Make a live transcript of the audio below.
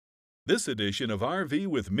This edition of RV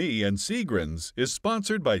with Me and Seagrens is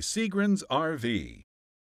sponsored by Seagrens RV.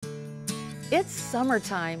 It's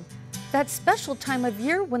summertime, that special time of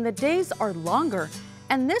year when the days are longer,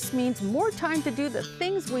 and this means more time to do the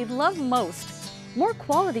things we love most. More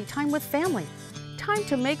quality time with family, time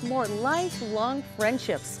to make more lifelong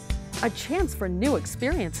friendships, a chance for new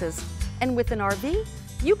experiences. And with an RV,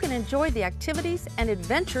 you can enjoy the activities and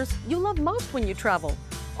adventures you love most when you travel.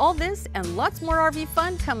 All this and lots more RV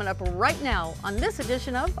fun coming up right now on this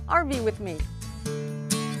edition of RV with Me.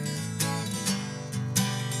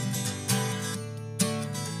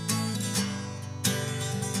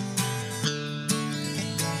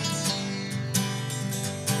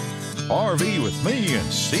 RV with Me and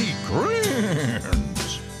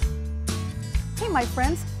Seagrens. Hey my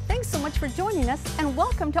friends, thanks so much for joining us and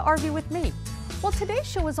welcome to RV with Me. Well, today's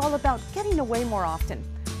show is all about getting away more often,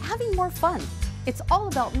 having more fun. It's all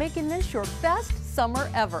about making this your best summer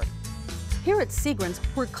ever. Here at Seagrens,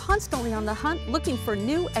 we're constantly on the hunt looking for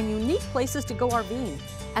new and unique places to go RVing.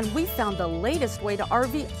 And we found the latest way to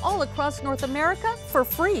RV all across North America for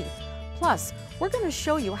free. Plus, we're going to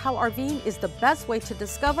show you how RVing is the best way to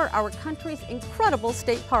discover our country's incredible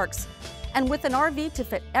state parks. And with an RV to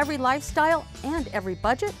fit every lifestyle and every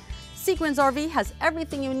budget, Seagrens RV has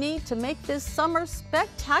everything you need to make this summer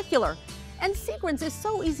spectacular. And Seagrens is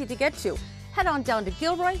so easy to get to. Head on down to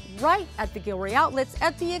Gilroy, right at the Gilroy Outlets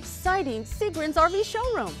at the exciting Seagrens RV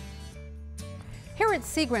showroom. Here at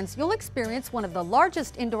Seagrens, you'll experience one of the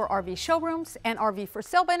largest indoor RV showrooms and RV for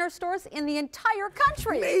sale banner stores in the entire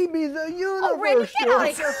country. Maybe the universe. Oh, Randy, get out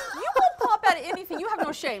of here. You won't pop out of anything. You have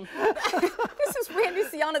no shame. This is Randy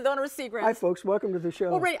Siana, the owner of Seagrens. Hi, folks. Welcome to the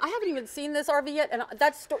show. Well, Randy, I haven't even seen this RV yet, and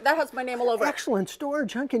that has my name all over it. Excellent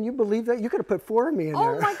storage, huh? Can you believe that? You could have put 4 of me in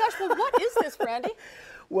there. Oh, my gosh. Well, what is this, Randy?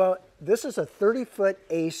 Well, this is a 30-foot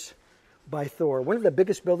Ace by Thor, one of the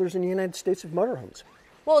biggest builders in the United States of motorhomes.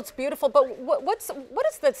 Well, it's beautiful, but what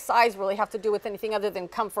does the size really have to do with anything other than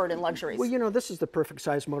comfort and luxuries? Well, you know, this is the perfect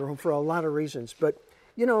size motorhome for a lot of reasons, but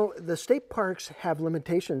you know, the state parks have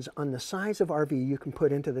limitations on the size of RV you can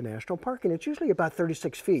put into the national park, and it's usually about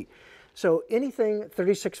 36 feet. So anything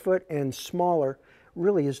 36 foot and smaller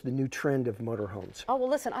really is the new trend of motorhomes. Oh, well,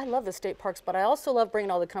 listen, I love the state parks, but I also love bringing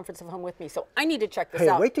all the comforts of home with me, so I need to check this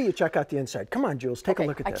out. Hey, wait till you check out the inside. Come on, Jules, take a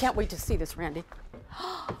look at this. I can't wait to see this, Randy.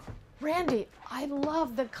 Randy, I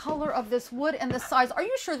love the color of this wood and the size. Are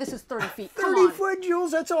you sure this is 30 feet? 30 foot,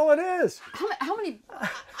 Jules, that's all it is. How many,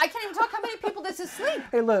 I can't even talk how many people this is sleep.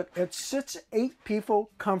 Hey, look, it sits 8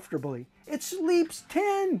 people comfortably. It sleeps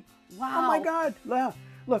 10. Wow. Oh my God.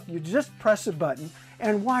 Look, you just press a button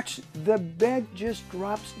and watch, the bed just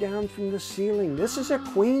drops down from the ceiling. This is a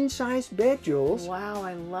queen size bed, Jules. Wow,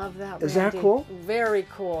 I love that, Is Randy. that cool? Very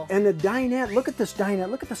cool. And the dinette, look at this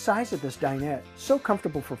dinette. Look at the size of this dinette. So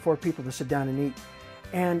comfortable for 4 people to sit down and eat.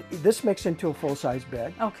 And this makes into a full-size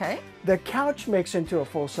bed. Okay. The couch makes into a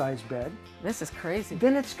full-size bed. This is crazy.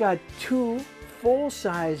 Then it's got 2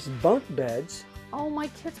 full-size bunk beds. Oh, my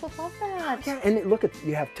kids will love that. Yeah, and look,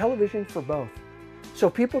 you have television for both. So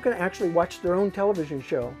people can actually watch their own television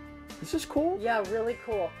show. This is cool. Yeah, really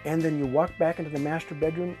cool. And then you walk back into the master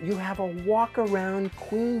bedroom, you have a walk-around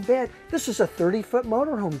queen bed. This is a 30-foot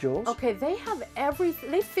motorhome, Jules. Okay, they have everything.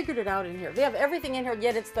 They figured it out in here. They have everything in here,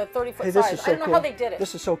 yet it's the 30-foot Hey, this size. is so I don't know cool. how they did it.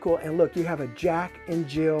 This is so cool. And look, you have a Jack and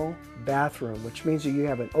Jill bathroom, which means that you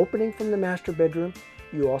have an opening from the master bedroom.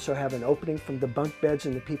 You also have an opening from the bunk beds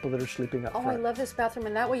and the people that are sleeping up front. I love this bathroom,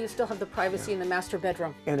 and that way you still have the privacy in the master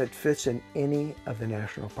bedroom. And it fits in any of the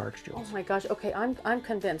national parks, Oh Jules. my gosh, okay, I'm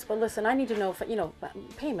convinced. But listen, I need to know if, you know,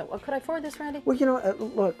 payment. Could I afford this, Randy? Well, you know,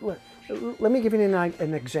 look, let me give you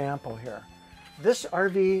an example here. This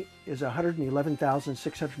RV is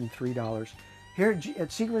 $111,603. Here at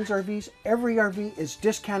Seagrens RVs, every RV is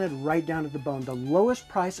discounted right down to the bone. The lowest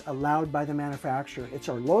price allowed by the manufacturer. It's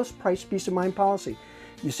our lowest price peace of mind policy.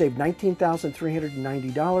 You save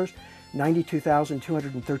 $19,390,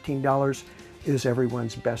 $92,213 is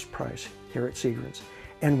everyone's best price here at Seagrens.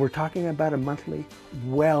 And we're talking about a monthly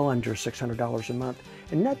well under $600 a month.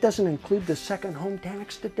 And that doesn't include the second home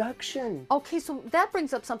tax deduction. Okay, so that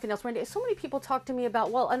brings up something else, Randy. So many people talk to me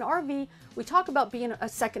about, well, an RV, we talk about being a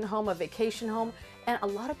second home, a vacation home, and a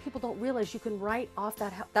lot of people don't realize you can write off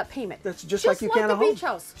that payment. That's just like you can a a home. Beach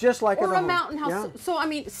house. Just like or a a mountain house. Yeah. So I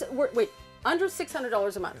mean, wait, under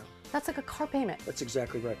 $600 a month. Yeah. That's like a car payment. That's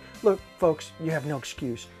exactly right. Look, folks, you have no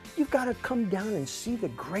excuse. You've got to come down and see the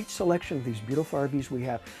great selection of these beautiful RVs we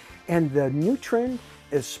have. And the new trend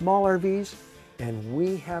is small RVs, and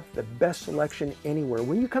we have the best selection anywhere.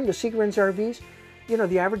 When you come to Seagrens RVs, you know,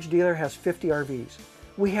 the average dealer has 50 RVs.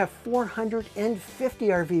 We have 450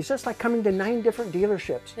 RVs. That's like coming to 9 different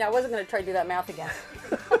dealerships. Yeah, I wasn't going to try to do that math again.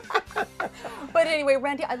 But anyway,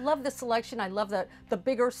 Randy, I love the selection. I love the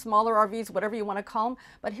bigger, smaller RVs, whatever you want to call them.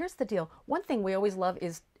 But here's the deal. One thing we always love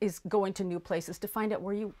is going to new places to find out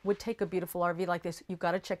where you would take a beautiful RV like this. You've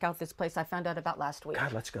got to check out this place I found out about last week.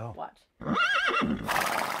 God, let's go. Watch.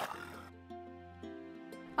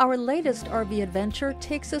 Our latest RV adventure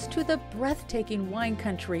takes us to the breathtaking wine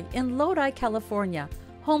country in Lodi, California,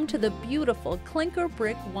 home to the beautiful Clinker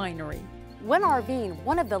Brick Winery. When RVing,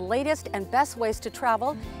 one of the latest and best ways to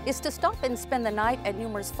travel is to stop and spend the night at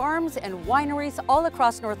numerous farms and wineries all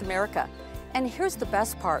across North America. And here's the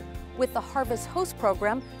best part. With the Harvest Host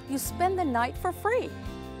program, you spend the night for free.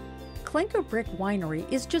 Clinker Brick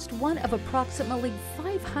Winery is just one of approximately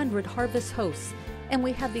 500 Harvest Hosts, and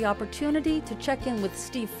we had the opportunity to check in with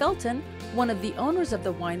Steve Felton, one of the owners of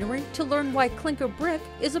the winery, to learn why Clinker Brick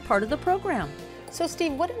is a part of the program. So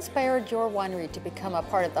Steve, what inspired your winery to become a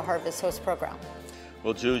part of the Harvest Host program?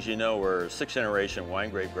 Well, Ju, as you know, we're 6th generation wine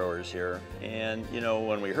grape growers here. And, you know,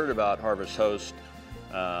 when we heard about Harvest Host,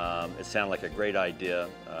 it sounded like a great idea.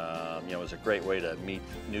 You know, it was a great way to meet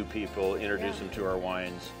new people, introduce them to our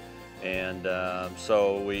wines. And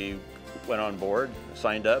so we went on board,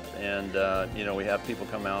 signed up, and, you know, we have people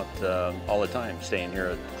come out all the time staying here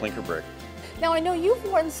at Clinker Brick. Now, I know you've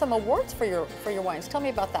won some awards for your wines. Tell me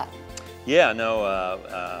about that. Yeah, no,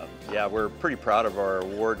 yeah, we're pretty proud of our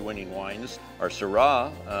award-winning wines. Our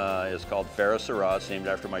Syrah is called Farah Syrah. It's named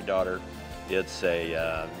after my daughter. It's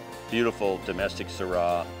a beautiful domestic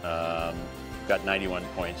Syrah. Got 91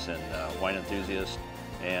 points in Wine Enthusiast,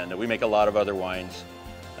 and we make a lot of other wines.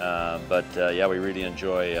 But yeah, we really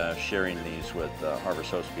enjoy sharing these with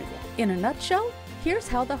Harvest Host people. In a nutshell, here's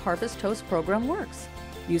how the Harvest Host program works.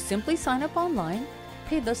 You simply sign up online,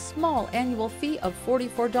 pay the small annual fee of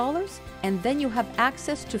 $44, and then you have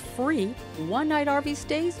access to free one-night RV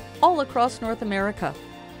stays all across North America.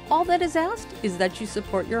 All that is asked is that you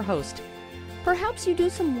support your host. Perhaps you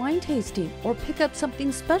do some wine tasting or pick up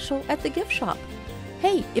something special at the gift shop.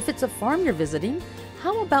 Hey, if it's a farm you're visiting,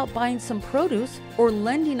 how about buying some produce or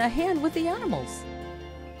lending a hand with the animals?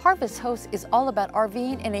 Harvest Host is all about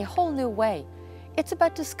RVing in a whole new way. It's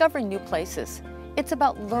about discovering new places. It's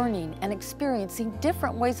about learning and experiencing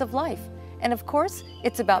different ways of life. And of course,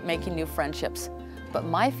 it's about making new friendships. But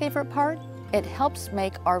my favorite part, it helps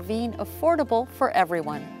make RVing affordable for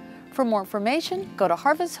everyone. For more information, go to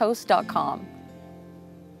harvesthost.com.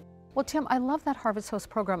 Well, Tim, I love that Harvest Host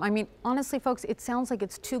program. I mean, honestly, folks, it sounds like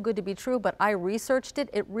it's too good to be true, but I researched it.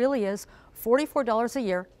 It really is $44 a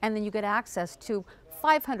year, and then you get access to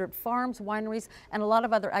 500 farms, wineries, and a lot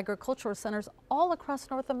of other agricultural centers all across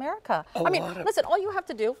North America. I mean, listen, all you have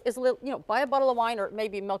to do is, buy a bottle of wine or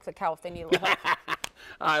maybe milk the cow if they need a little help.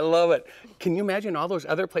 I love it. Can you imagine all those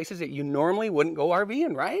other places that you normally wouldn't go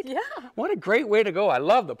RVing, right? Yeah. What a great way to go. I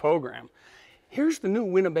love the program. Here's the new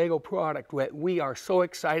Winnebago product that we are so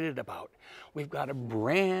excited about. We've got a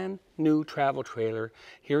brand new travel trailer.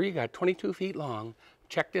 Here you got 22 feet long.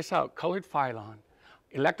 Check this out, colored Phylon.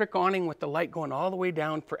 Electric awning with the light going all the way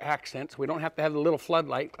down for accents. We don't have to have the little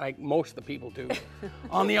floodlight like most of the people do.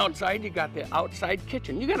 On the outside, you got the outside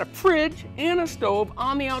kitchen. You got a fridge and a stove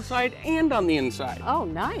on the outside and on the inside. Oh,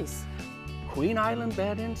 nice. Queen Island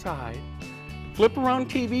bed inside. Flip around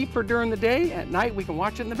TV for during the day. At night, we can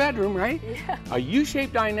watch it in the bedroom, right? Yeah. A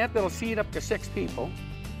U-shaped dinette that'll seat up to 6 people.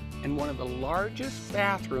 And one of the largest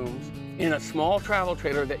bathrooms in a small travel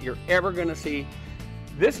trailer that you're ever gonna see.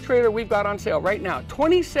 This trailer we've got on sale right now,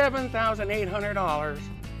 $27,800,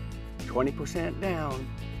 20% down.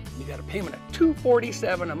 You got a payment of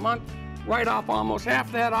 $247 a month, right off almost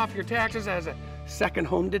half that off your taxes as a second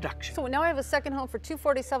home deduction. So now I have a second home for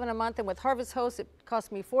 $247 a month, and with Harvest Host, it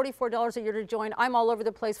costs me $44 a year to join. I'm all over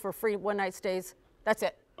the place for free one-night stays. That's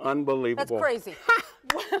it. Unbelievable. That's crazy.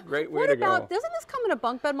 Great way to go. Doesn't this come in a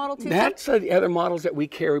bunk bed model too? That's the other models that we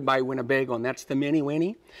carry by Winnebago, and that's the Mini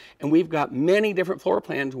Winnie. And we've got many different floor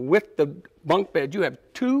plans with the bunk bed. You have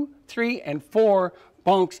 2, 3, and 4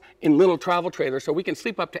 bunks in little travel trailers, so we can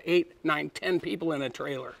sleep up to 8, 9, 10 people in a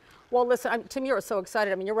trailer. Well, listen, Tim, you're so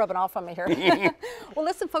excited. I mean, you're rubbing off on me here. Well,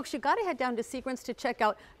 listen, folks, you got to head down to Seagram's to check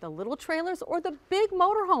out the little trailers or the big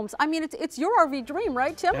motorhomes. I mean, it's your RV dream,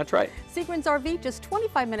 right, Tim? That's right. Seagram's RV, just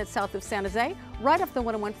 25 minutes south of San Jose, right off the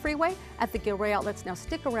 101 freeway at the Gilray Outlets. Now,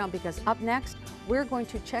 stick around because up next, we're going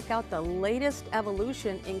to check out the latest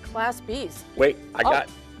evolution in Class Bs. Wait, I got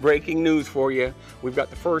breaking news for you. We've got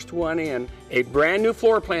the first one in, a brand new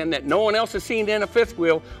floor plan that no one else has seen in a fifth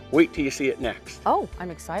wheel. Wait till you see it next. Oh, I'm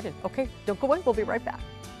excited. Okay, don't go away. We'll be right back.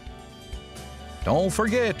 Don't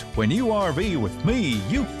forget, when you RV with me,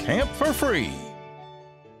 you camp for free.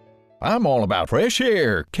 I'm all about fresh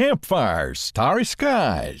air, campfires, starry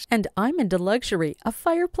skies. And I'm into luxury, a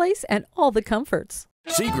fireplace, and all the comforts.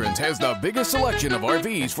 Seagrins has the biggest selection of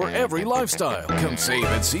RVs for every lifestyle. Come save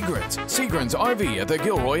at Seagrins. Seagrins RV at the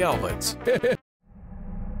Gilroy Outlets.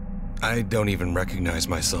 I don't even recognize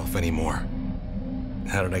myself anymore.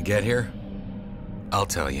 How did I get here? I'll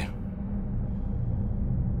tell you.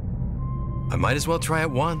 I might as well try it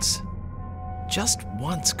once. Just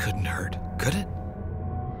once couldn't hurt, could it?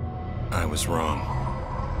 I was wrong.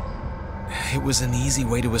 It was an easy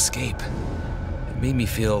way to escape. It made me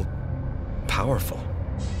feel powerful.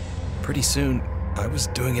 Pretty soon, I was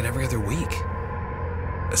doing it every other week.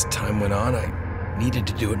 As time went on, I needed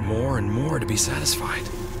to do it more and more to be satisfied.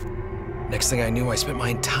 Next thing I knew, I spent my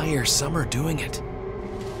entire summer doing it.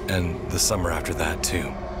 And the summer after that,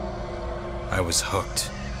 too. I was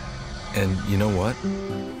hooked. And you know what?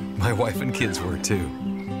 My wife and kids were, too.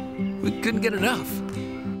 We couldn't get enough.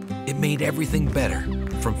 It made everything better,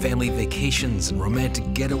 from family vacations and romantic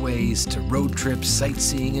getaways to road trips,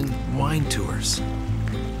 sightseeing, and wine tours.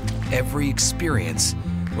 Every experience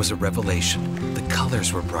was a revelation. The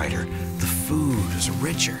colors were brighter, the food was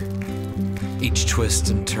richer. Each twist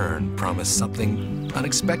and turn promised something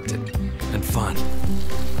unexpected and fun.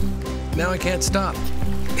 Now I can't stop.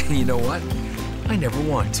 And you know what? I never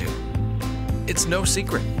want to. It's no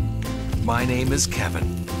secret. My name is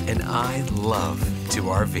Kevin, and I love to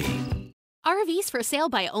RV. RVs for sale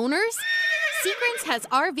by owners? Seagrins has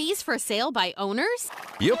RVs for sale by owners?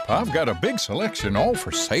 Yep, I've got a big selection all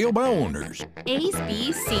for sale by owners. A's,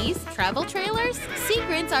 B's, C's, travel trailers?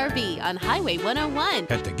 Seagrins RV on Highway 101.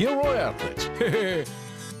 At the Gilroy Outlets.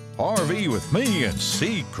 RV with me and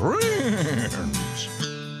Seagrins.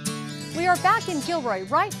 We are back in Gilroy,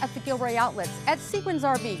 right at the Gilroy Outlets at Seagrins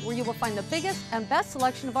RV, where you will find the biggest and best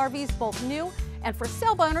selection of RVs, both new and for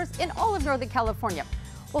sale by owners in all of Northern California.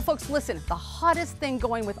 Well, folks, listen, the hottest thing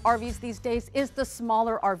going with RVs these days is the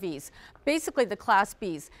smaller RVs, basically the Class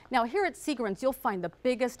Bs. Now, here at Seagrins, you'll find the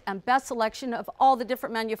biggest and best selection of all the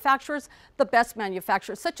different manufacturers, the best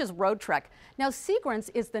manufacturers, such as Roadtrek. Now, Seagrins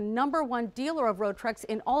is the #1 dealer of Roadtreks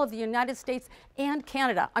in all of the United States and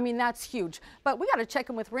Canada. I mean, that's huge. But we got to check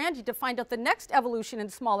in with Randy to find out the next evolution in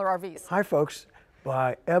smaller RVs. Hi, folks.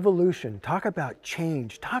 By evolution, talk about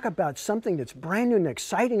change, talk about something that's brand new and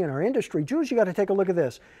exciting in our industry. Jules, you got to take a look at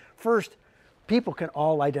this. First, people can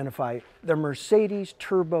all identify the Mercedes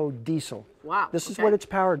Turbo Diesel. Wow. This is what it's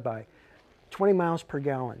powered by, 20 miles per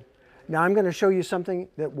gallon. Now I'm going to show you something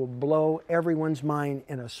that will blow everyone's mind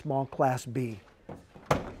in a small Class B.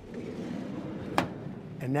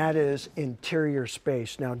 And that is interior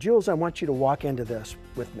space. Now, Jules, I want you to walk into this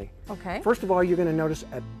with me. Okay. First of all, you're going to notice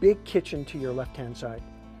a big kitchen to your left-hand side.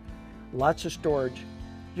 Lots of storage.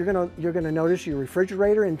 You're going to notice your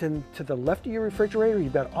refrigerator, and to the left of your refrigerator,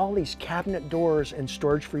 you've got all these cabinet doors and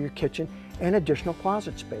storage for your kitchen and additional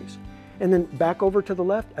closet space. And then back over to the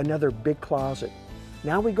left, another big closet.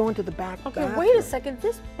 Now we go into the back bathroom. Wait a second.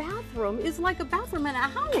 This bathroom is like a bathroom in a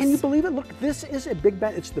house. Can you believe it? Look, this is a big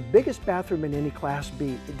bath. It's the biggest bathroom in any Class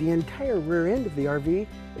B. The entire rear end of the RV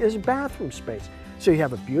is bathroom space. So you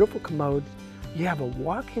have a beautiful commode. You have a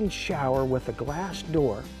walk-in shower with a glass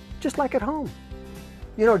door, just like at home.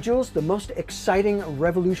 You know, Jules, the most exciting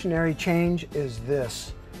revolutionary change is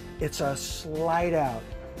this. It's a slide out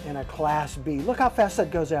in a Class B. Look how fast that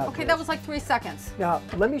goes out. Okay, Jules. that was like 3 seconds. Now,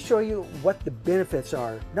 let me show you what the benefits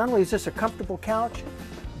are. Not only is this a comfortable couch,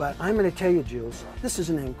 but I'm going to tell you, Jules, this is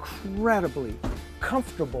an incredibly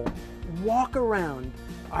comfortable walk-around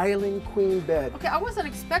island queen bed. Okay, I wasn't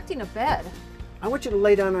expecting a bed. I want you to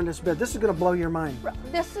lay down on this bed. This is going to blow your mind.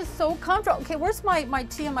 This is so comfortable. Okay, where's my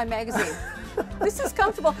tea and my magazine? This is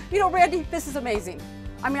comfortable. You know, Randy, this is amazing.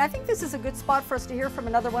 I mean, I think this is a good spot for us to hear from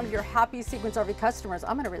another one of your happy Seagrins RV customers.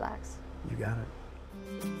 I'm going to relax. You got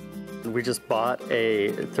it. We just bought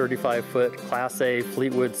a 35-foot Class A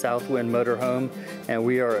Fleetwood Southwind motorhome, and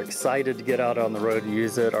we are excited to get out on the road and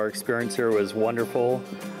use it. Our experience here was wonderful.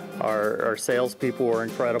 Our salespeople were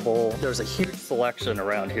incredible. There's a huge selection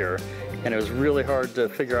around here, and it was really hard to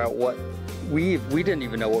figure out what we didn't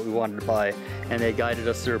even know what we wanted to buy, and they guided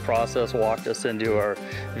us through a process, walked us into our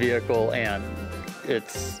vehicle, and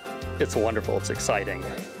it's wonderful. It's exciting.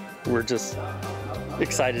 We're just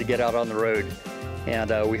excited to get out on the road,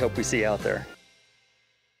 and we hope we see you out there.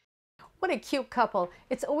 What a cute couple.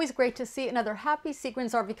 It's always great to see another happy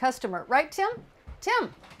Seagrins RV customer. Right, Tim?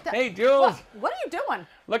 Tim. Hey, Jules. What are you doing?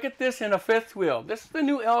 Look at this in a fifth wheel. This is the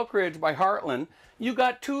new Elk Ridge by Heartland. You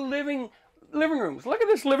got 2 living rooms. Look at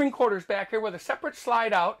this living quarters back here with a separate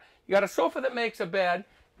slide out. You got a sofa that makes a bed.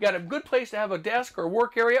 You got a good place to have a desk or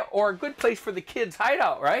work area, or a good place for the kids'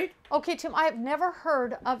 hideout, right? Okay, Tim, I have never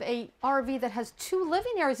heard of a RV that has 2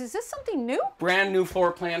 living areas. Is this something new? Brand new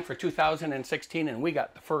floor plan for 2016, and we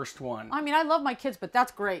got the first one. I mean, I love my kids, but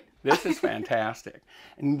that's great. This is fantastic.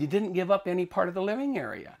 And you didn't give up any part of the living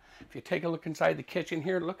area. If you take a look inside the kitchen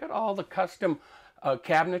here, look at all the custom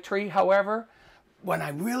cabinetry. However, what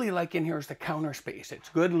I really like in here is the counter space. It's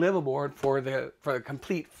good livable for the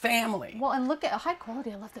complete family. Well, and look at high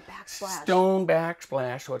quality. I love the backsplash. Stone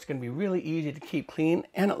backsplash, so it's going to be really easy to keep clean,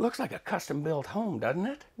 and it looks like a custom built home, doesn't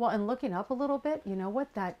it? Well, and looking up a little bit, you know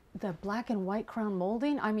what, the black and white crown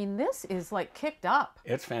molding, I mean, this is like kicked up.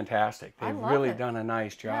 It's fantastic. They've really done a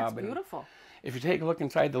nice job. That's beautiful. If you take a look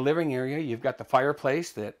inside the living area, you've got the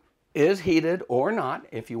fireplace that is heated or not,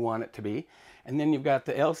 if you want it to be. And then you've got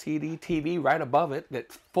the LCD TV right above it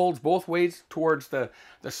that folds both ways towards the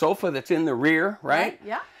sofa that's in the rear, right?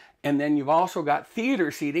 Yeah. And then you've also got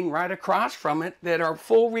theater seating right across from it that are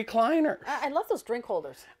full recliners. I love those drink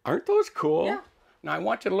holders. Aren't those cool? Yeah. Now I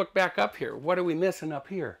want you to look back up here. What are we missing up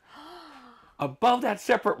here? Above that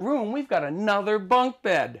separate room, we've got another bunk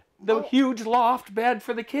bed. The huge loft bed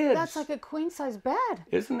for the kids. That's like a queen size bed.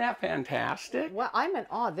 Isn't that fantastic? Well, I'm in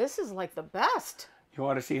awe. This is like the best. You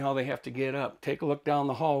want to see how they have to get up. Take a look down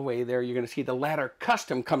the hallway there. You're going to see the ladder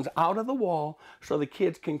custom comes out of the wall so the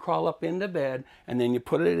kids can crawl up into bed, and then you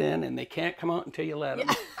put it in and they can't come out until you let them.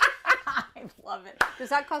 I love it. Does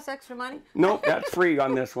that cost extra money? Nope, that's free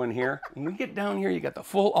on this one here. When we get down here, you got the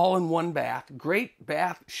full all-in-one bath. Great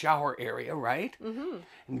bath shower area, right? Mm-hmm.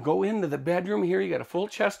 And go into the bedroom here. You got a full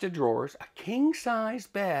chest of drawers, a king-size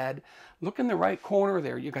bed. Look in the right corner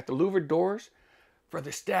there. You got the louvered doors. For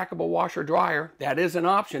the stackable washer dryer, that is an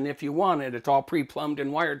option if you want it. It's all pre-plumbed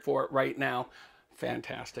and wired for it right now.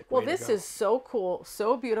 Fantastic. Well, this is so cool,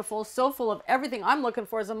 so beautiful, so full of everything I'm looking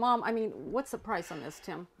for as a mom. I mean, what's the price on this,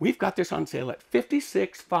 Tim? We've got this on sale at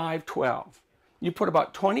 $56,512. You put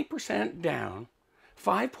about 20% down,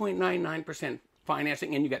 5.99%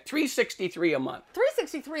 financing, and you get $363 a month.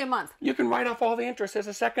 $363 a month. You can write off all the interest as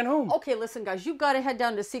a second home. Okay, listen, guys, you've got to head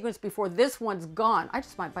down to Seagram's before this one's gone. I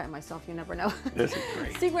just might buy it myself. You never know. This is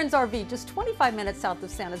great. Seagram's RV, just 25 minutes south of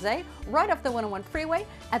San Jose, right off the 101 freeway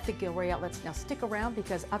at the Gilroy Outlets. Now stick around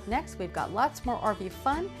because up next we've got lots more RV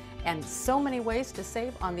fun and so many ways to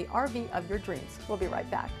save on the RV of your dreams. We'll be right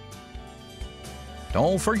back.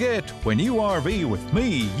 Don't forget, when you RV with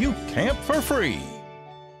me, you camp for free.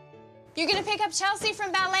 You're gonna pick up Chelsea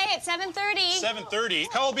from ballet at 7:30. 7:30?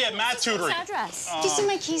 How will be at Matt tutoring? Address. Do you see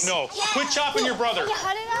my keys? No. Yeah. Quit chopping your brother.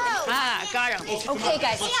 Cut it out. Ah, got him. Okay,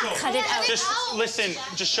 guys, cut it out. Just listen.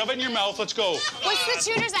 Just shove it in your mouth. Let's go. What's the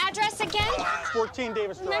tutor's address again? 14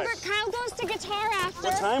 Davis Drive. Remember, Kyle goes to guitar after.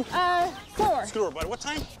 What time? 4. Scooter, bud. What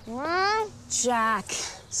time? Jack.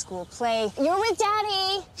 School play. You're with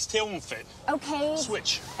Daddy. His tail won't fit. Okay.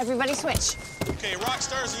 Switch. Everybody switch. Okay, rock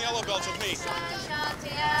stars and yellow belts with me.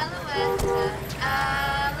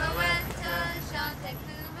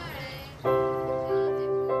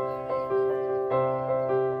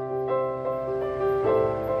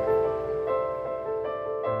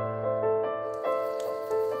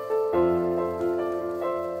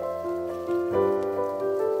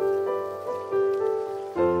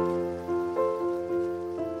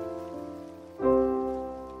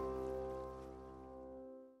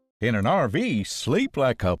 In an RV, sleep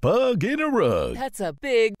like a bug in a rug. That's a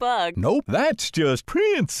big bug. Nope, that's just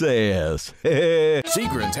Princess.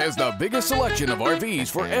 Seagram's has the biggest selection of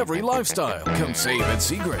RVs for every lifestyle. Come save at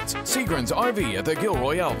Seagram's. Seagram's RV at the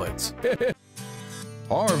Gilroy Outlets.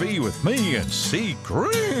 RV with me and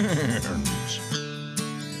Seagram's.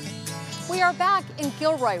 We are back in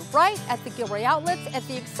Gilroy, right at the Gilroy Outlets at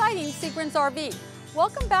the exciting Seagram's RV.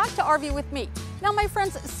 Welcome back to RV with me. Now, my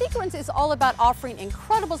friends, Seagram's is all about offering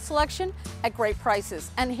incredible selection at great prices.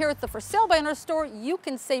 And here at the For Sale by Owner store, you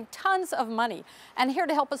can save tons of money. And here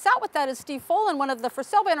to help us out with that is Steve Folan, one of the For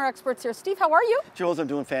Sale by Owner experts here. Steve, how are you? Jules, I'm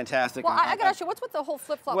doing fantastic. Well, I got to ask you, what's with the whole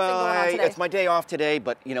flip-flop thing going on today? It's my day off today,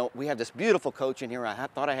 but you know, we have this beautiful coach in here. I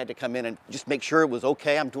thought I had to come in and just make sure it was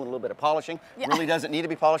okay. I'm doing a little bit of polishing. Yeah. Really doesn't need to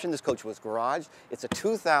be polishing. This coach was garaged. It's a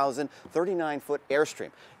 2,039-foot Airstream.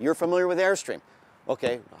 You're familiar with Airstream.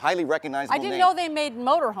 Okay, highly recognizable name. I didn't know they made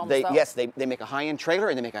motorhomes, though. Yes, they make a high-end trailer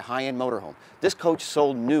and they make a high-end motorhome. This coach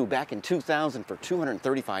sold new back in 2000 for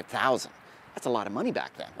 $235,000. That's a lot of money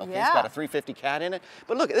back then. Okay, yeah. It's got a 350 cat in it.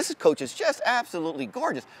 But look, this coach is just absolutely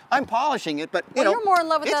gorgeous. I'm polishing it, but you know, you're more in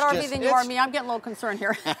love with that RV than you are me. I'm getting a little concerned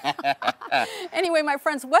here. Anyway, my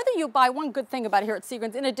friends, whether you buy, one good thing about here at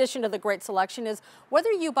Seagram's, in addition to the great selection, is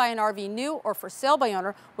whether you buy an RV new or for sale by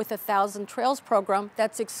owner with a 1,000 Trails program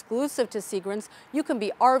that's exclusive to Seagram's, you can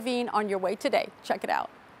be RVing on your way today. Check it out.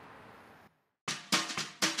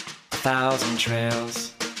 1,000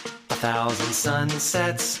 trails, 1,000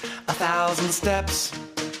 sunsets, 1,000 steps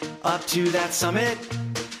up to that summit.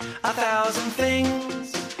 1,000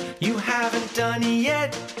 things you haven't done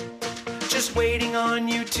yet, just waiting on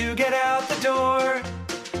you to get out the door.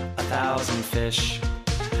 1,000 fish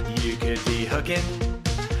you could be hooking,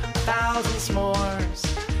 1,000 s'mores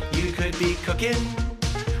you could be cooking.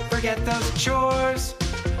 Forget those chores,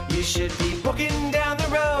 you should be booking down the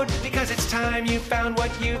road, because it's time you found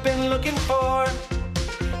what you've been looking for.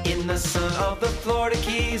 In the sun of the Florida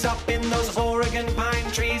Keys, up in those Oregon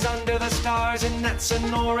pine trees, under the stars in that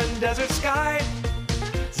Sonoran desert sky.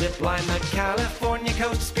 Zipline the California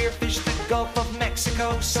coast, spearfish the Gulf of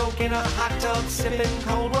Mexico, soak in a hot tub, sipping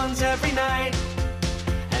cold ones every night.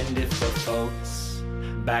 And if the folks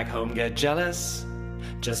back home get jealous,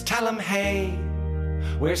 just tell them, hey,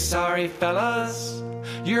 we're sorry fellas,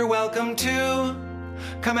 you're welcome to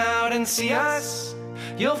come out and see us.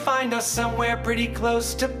 You'll find us somewhere pretty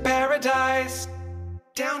close to paradise.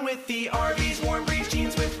 Down with the RVs, warm breeze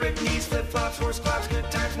jeans with ripped knees, flip-flops, horse claps, good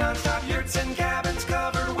times, non-stop yurts and cabins,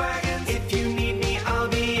 covered wagons. If you need me, I'll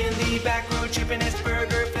be in the back row, chippin'est,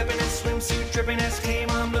 burger flippin'est, swimsuit trippin'est. Hey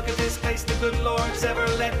mom, look at this place the good Lord's ever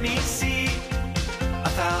let me see.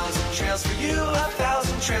 1,000 trails for you,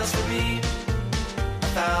 1,000 trails for me.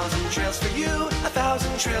 1,000 trails for you,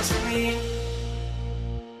 1,000 trails for me.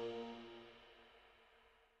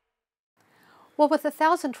 Well, with the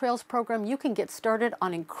 1,000 Trails program, you can get started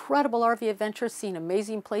on incredible RV adventures, seeing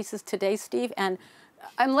amazing places today, Steve. And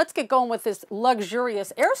let's get going with this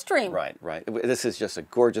luxurious Airstream. Right, right. This is just a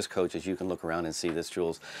gorgeous coach, as you can look around and see this,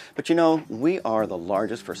 Jules. But you know, we are the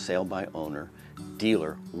largest for sale by owner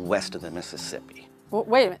dealer west of the Mississippi. Well,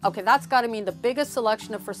 wait a minute. Okay, that's got to mean the biggest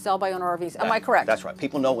selection of for sale by owner RVs. Am I correct? That's right.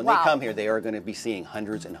 People know when Wow. they come here, they are going to be seeing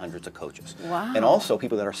hundreds and hundreds of coaches. Wow. And also,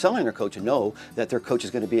 people that are selling their coach know that their coach is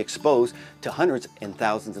going to be exposed to hundreds and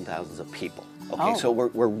thousands of people. Okay, Oh. so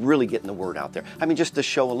we're really getting the word out there. I mean, just the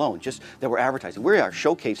show alone, just that we're advertising. We are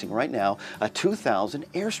showcasing right now a 2000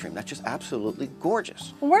 Airstream. That's just absolutely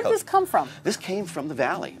gorgeous. Where did this come from? This came from the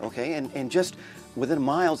Valley, okay, and just within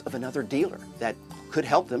miles of another dealer that could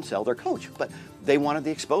help them sell their coach. But they wanted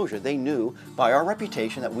the exposure. They knew by our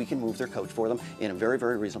reputation that we can move their coach for them in a very,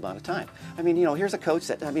 very reasonable amount of time. I mean, you know, here's a coach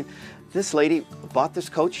that, I mean, this lady bought this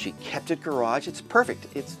coach, she kept it garage, it's perfect.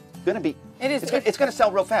 It's gonna be, it's gonna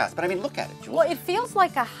sell real fast, but I mean, look at it, Jules. Well, it feels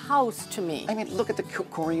like a house to me. I mean, look at the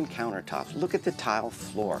Corian countertops, look at the tile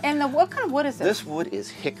floor. And what kind of wood is it? This wood is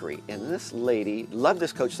hickory, and this lady loved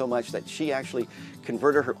this coach so much that she actually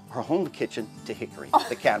converted her home kitchen to hickory,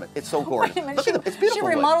 the cabinet. It's so gorgeous. Wait a minute, Look at it, it's beautiful She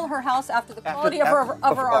wood. remodeled her house after the quality of her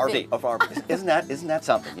RV. Of our RV. Isn't that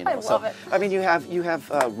something? You know? I love it. I mean, you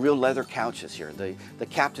have real leather couches here. The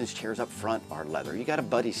captain's chairs up front are leather. You got a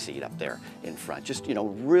buddy seat up there in front. Just, you know,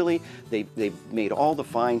 really, they've made all the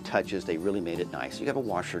fine touches. They really made it nice. You have a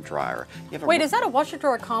washer dryer. Wait, is that a washer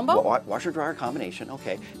dryer combo? Washer dryer combination.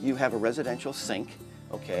 Okay. You have a residential sink.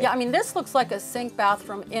 Okay. Yeah, I mean, this looks like a sink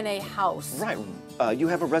bathroom in a house. Right. You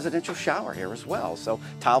have a residential shower here as well. So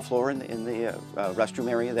tile floor in the restroom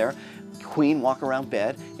area there. Queen walk-around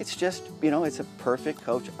bed. It's just, you know, it's a perfect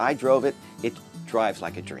coach. I drove it. It drives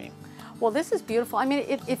like a dream. Well, this is beautiful. I mean,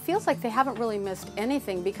 it feels like they haven't really missed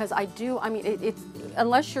anything, because it's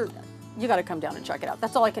unless you got to come down and check it out.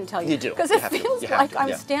 That's all I can tell you. You do. Because it feels like I'm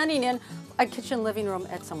yeah. standing in a kitchen living room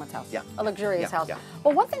at someone's house. Yeah. A luxurious house. Yeah.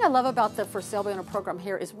 Well, one thing I love about the For Sale by Owner program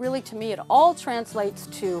here is really, to me, it all translates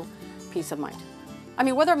to peace of mind. I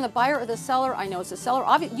mean, whether I'm the buyer or the seller, I know it's the seller.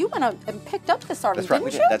 You went out and picked up this RV, That's right,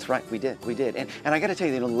 didn't you? That's right, we did. And I got to tell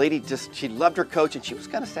you, the lady she loved her coach, and she was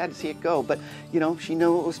kind of sad to see it go, but you know, she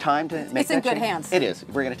knew it was time to make It's in that good change. hands. It is.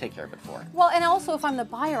 We're going to take care of it for her. Well, and also, if I'm the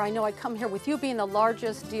buyer, I know I come here with you being the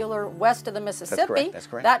largest dealer west of the Mississippi. That's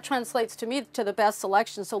correct. That translates to me to the best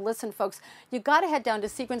selection. So listen, folks, you got to head down to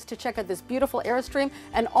Seagrens to check out this beautiful Airstream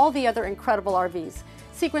and all the other incredible RVs.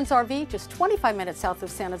 Seagrens RV, just 25 minutes south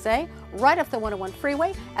of San Jose, right off the 101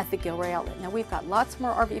 freeway at the Gilroy Outlet. Now, we've got lots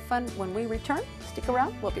more RV fun when we return. Stick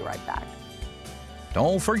around. We'll be right back.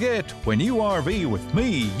 Don't forget, when you RV with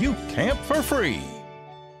me, you camp for free.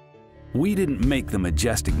 We didn't make the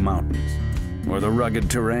majestic mountains, or the rugged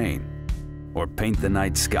terrain, or paint the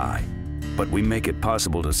night sky, but we make it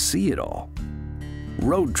possible to see it all.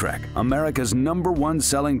 Road Trek, America's #1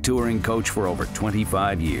 selling touring coach for over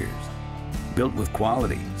 25 years. Built with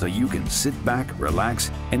quality so you can sit back,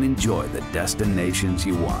 relax, and enjoy the destinations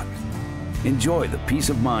you want. Enjoy the peace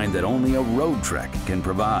of mind that only a Road Trek can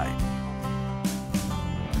provide.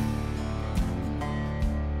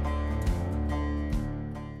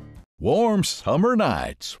 Warm summer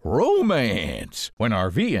nights, romance. When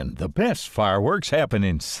RVing, the best fireworks happen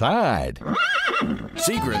inside.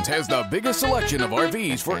 Seagram's has the biggest selection of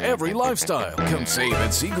RVs for every lifestyle. Come save at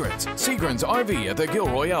Seagram's. Seagram's RV at the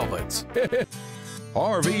Gilroy Outlets.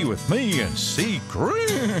 RV with me and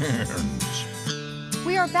Seagram's.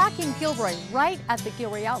 We are back in Gilroy, right at the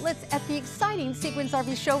Gilroy Outlets at the exciting Seagram's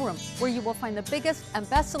RV showroom, where you will find the biggest and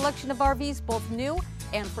best selection of RVs, both new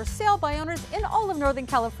and for sale by owners in all of Northern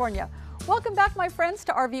California. Welcome back, my friends,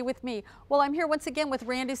 to RV with me. Well, I'm here once again with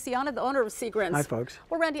Randy Ciana, the owner of Seagram's. Hi, folks.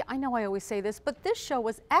 Well, Randy, I know I always say this, but this show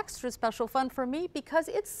was extra special fun for me because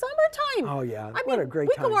it's summertime. Oh, yeah. I what mean, a great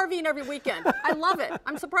we time. go RVing every weekend. I love it.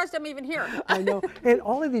 I'm surprised I'm even here. I know. And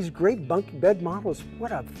all of these great bunk bed models.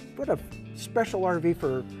 What a special RV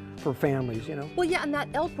for families, you know. Well, yeah, and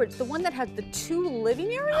that Elkridge, the one that has the 2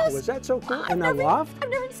 living areas. Oh, is that so cool? And that loft? I've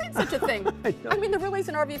never seen such a thing. I mean, there really is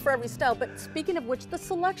an RV for every style. But speaking of which, the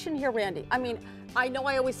selection here, Randy. I mean, I know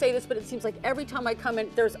I always say this, but it seems like every time I come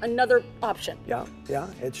in, there's another option. Yeah,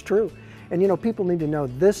 it's true. And you know, people need to know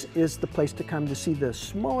this is the place to come to see the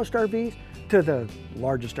smallest RVs to the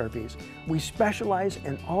largest RVs. We specialize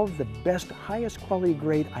in all of the best, highest quality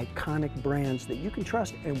grade, iconic brands that you can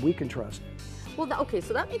trust and we can trust. Well, okay,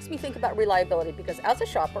 so that makes me think about reliability, because as a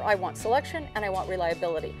shopper, I want selection and I want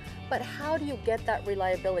reliability. But how do you get that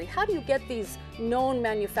reliability? How do you get these known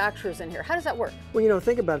manufacturers in here? How does that work? Well, you know,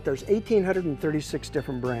 think about it. There's 1,836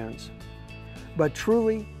 different brands, but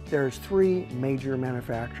truly there's 3 major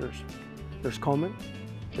manufacturers. There's Coleman,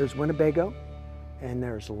 there's Winnebago, and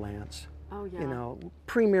there's Lance. Oh, yeah. You know,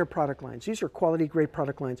 premier product lines. These are quality, great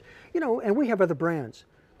product lines. You know, and we have other brands,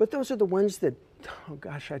 but those are the ones that, oh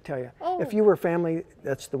gosh, I tell you, if you were family,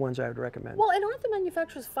 that's the ones I would recommend. Well, and aren't the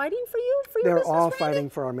manufacturers fighting for you, for your They're business, all Randy? fighting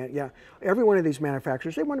for our, yeah. Every one of these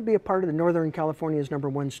manufacturers, they want to be a part of the Northern California's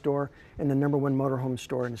 #1 store and the #1 motorhome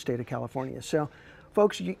store in the state of California. So,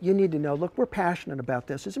 folks, you need to know, look, we're passionate about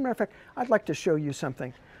this. As a matter of fact, I'd like to show you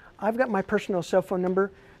something. I've got my personal cell phone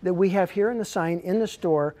number that we have here in the sign in the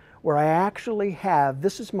store, where I actually have,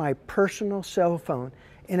 this is my personal cell phone.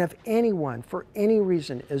 And if anyone, for any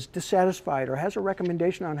reason, is dissatisfied or has a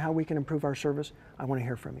recommendation on how we can improve our service, I want to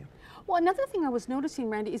hear from you. Well, another thing I was noticing,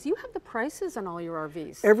 Randy, is you have the prices on all your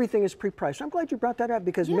RVs. Everything is pre-priced. I'm glad you brought that up,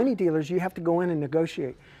 because many dealers, you have to go in and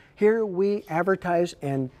negotiate. Here we advertise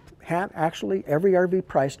and have actually every RV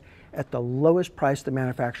priced at the lowest price the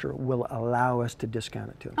manufacturer will allow us to discount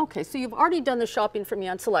it to. Okay, so you've already done the shopping for me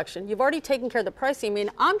on selection. You've already taken care of the pricing. I mean,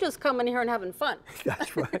 I'm just coming here and having fun.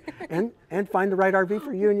 That's right. and find the right RV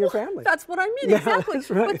for you and your family. That's what I mean, Yeah, exactly.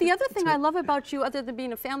 that's right. But the other thing I love about you, other than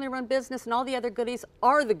being a family-run business and all the other goodies,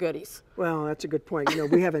 are the goodies. Well, that's a good point. You know,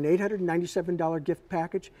 we have an $897 gift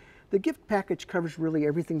package. The gift package covers really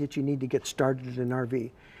everything that you need to get started in an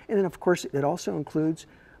RV. And then, of course, it also includes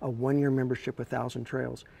a 1-year membership with Thousand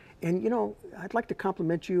Trails. And, you know, I'd like to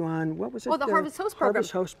compliment you on, what was it? Oh, the Harvest Host program.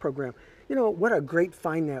 Harvest Host program. You know, what a great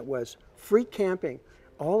find that was. Free camping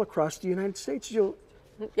all across the United States. Yeah, it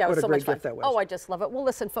was what a so great much fun. gift that was. Oh, I just love it. Well,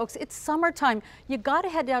 listen, folks, it's summertime. You got to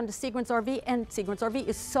head down to Seagram's RV, and Seagram's RV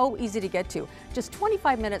is so easy to get to. Just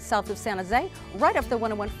 25 minutes south of San Jose, right up the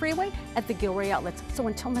 101 freeway at the Gilroy Outlets. So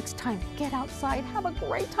until next time, get outside, have a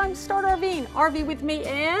great time, start RVing. RV with me,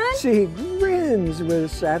 and See, grins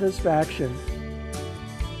with satisfaction.